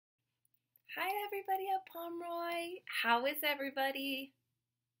Hi everybody at Pomeroy. How is everybody?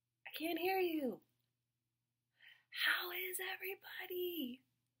 I can't hear you. How is everybody?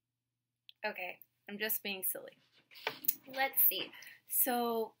 Okay, I'm just being silly. Let's see.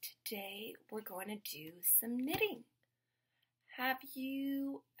 So today we're going to do some knitting. Have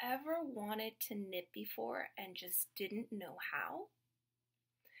you ever wanted to knit before and just didn't know how?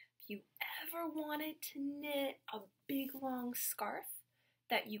 Have you ever wanted to knit a big long scarf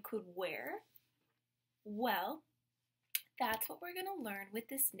that you could wear? Well, that's what we're going to learn with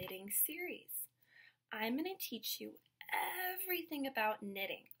this knitting series. I'm going to teach you everything about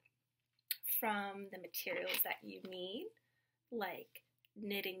knitting, from the materials that you need, like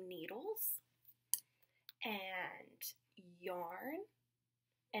knitting needles and yarn,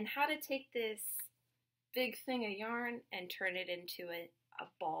 and how to take this big thing of yarn and turn it into a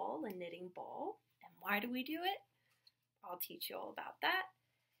ball, a knitting ball. And why do we do it? I'll teach you all about that.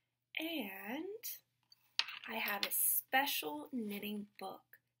 And I have a special knitting book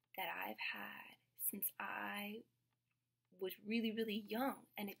that I've had since I was really, really young,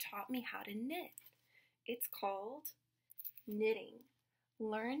 and it taught me how to knit. It's called Knitting.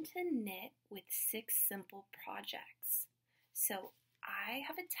 Learn to Knit with 6 Simple Projects. So I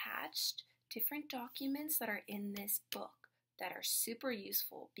have attached different documents that are in this book that are super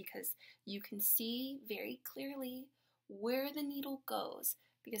useful because you can see very clearly where the needle goes,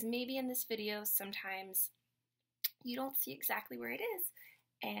 because maybe in this video sometimes you don't see exactly where it is,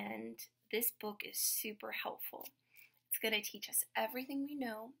 and this book is super helpful. It's going to teach us everything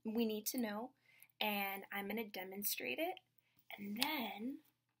we need to know, and I'm going to demonstrate it, and then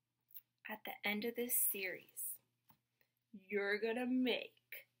at the end of this series you're going to make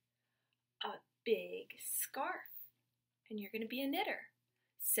a big scarf, and you're going to be a knitter.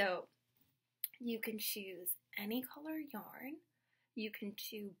 So you can choose any color yarn. You can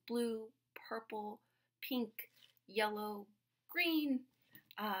do blue, purple, pink, yellow, green,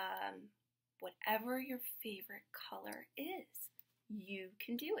 whatever your favorite color is, you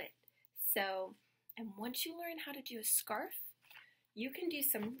can do it. So, and once you learn how to do a scarf, you can do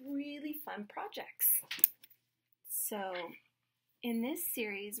some really fun projects. So, in this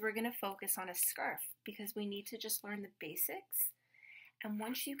series, we're going to focus on a scarf because we need to just learn the basics. And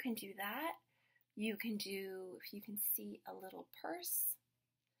once you can do that, you can do, if you can see, a little purse,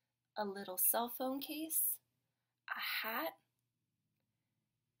 a little cell phone case, a hat,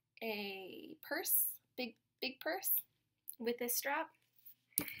 a purse, big purse with a strap.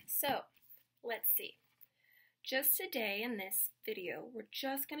 So let's see. Just today in this video, we're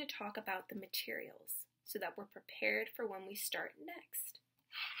just going to talk about the materials so that we're prepared for when we start next,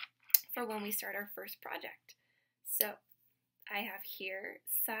 for when we start our first project. So I have here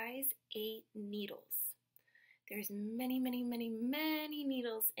size 8 needles. There's many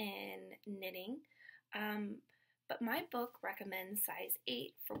needles in knitting, but my book recommends size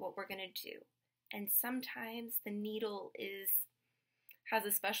 8 for what we're going to do. And sometimes the needle has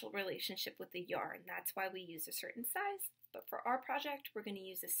a special relationship with the yarn. That's why we use a certain size. But for our project, we're going to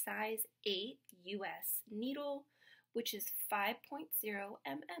use a size 8 US needle, which is 5.0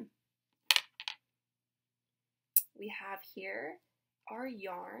 mm. We have here our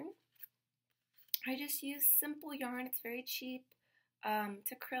yarn. I just use simple yarn. It's very cheap.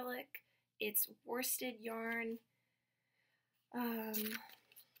 It's acrylic. It's worsted yarn.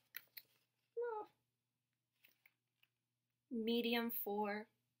 Medium 4,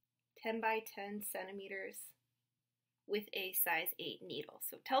 10 by 10 centimeters with a size 8 needle.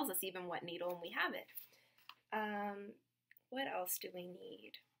 So it tells us even what needle, and we have it. What else do we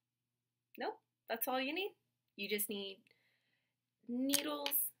need? Nope, that's all you need. You just need needles,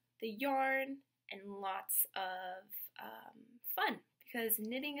 the yarn, and lots of fun, because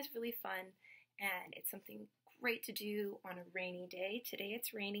knitting is really fun and it's something great to do on a rainy day. Today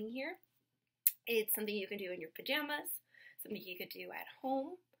it's raining here. It's something you can do in your pajamas, something you could do at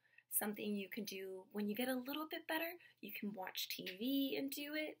home, something you can do when you get a little bit better. You can watch TV and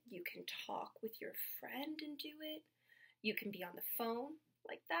do it. You can talk with your friend and do it. You can be on the phone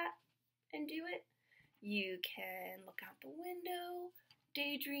like that and do it. You can look out the window,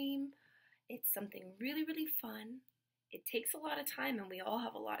 daydream. It's something really fun. It takes a lot of time, and we all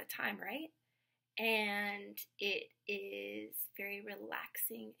have a lot of time, right? And it is very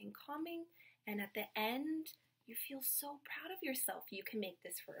relaxing and calming, and at the end, you feel so proud of yourself. You can make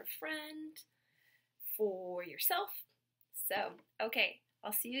this for a friend, for yourself. So, okay,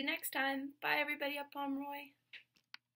 I'll see you next time. Bye, everybody at Pomeroy.